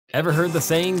Ever heard the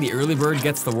saying, the early bird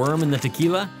gets the worm in the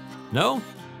tequila? No?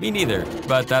 Me neither,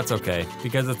 but that's okay,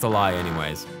 because it's a lie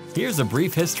anyways. Here's a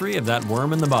brief history of that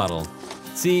worm in the bottle.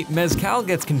 See, mezcal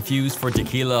gets confused for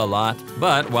tequila a lot,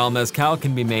 but while mezcal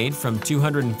can be made from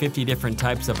 250 different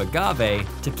types of agave,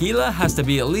 tequila has to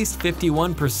be at least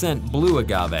 51% blue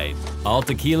agave. All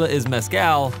tequila is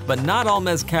mezcal, but not all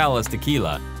mezcal is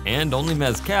tequila, and only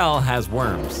mezcal has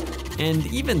worms. And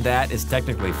even that is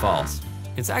technically false.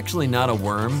 It's actually not a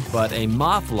worm, but a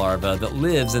moth larva that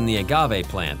lives in the agave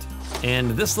plant.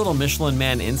 And this little Michelin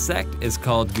Man insect is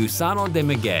called Gusano de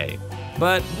Maguey,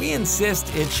 but we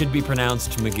insist it should be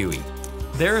pronounced Magui.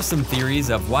 There are some theories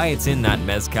of why it's in that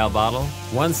mezcal bottle.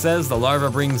 One says the larva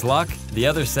brings luck, the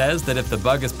other says that if the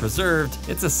bug is preserved,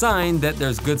 it's a sign that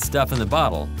there's good stuff in the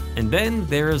bottle. And then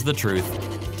there is the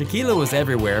truth. Tequila was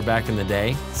everywhere back in the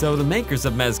day, so the makers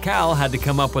of mezcal had to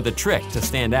come up with a trick to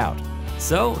stand out.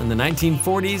 So, in the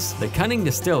 1940s, the cunning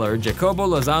distiller Jacobo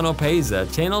Lozano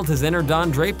Paiza channeled his inner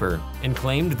Don Draper and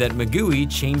claimed that Magui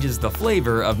changes the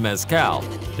flavor of mezcal.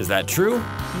 Is that true?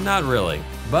 Not really.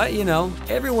 But you know,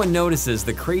 everyone notices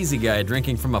the crazy guy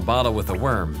drinking from a bottle with a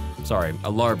worm. Sorry, a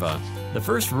larva. The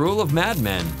first rule of Mad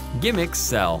Men: gimmicks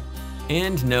sell.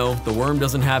 And no, the worm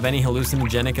doesn't have any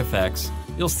hallucinogenic effects.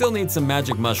 You'll still need some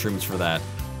magic mushrooms for that.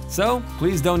 So,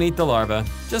 please don't eat the larva,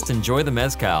 just enjoy the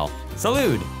mezcal.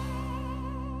 Salud!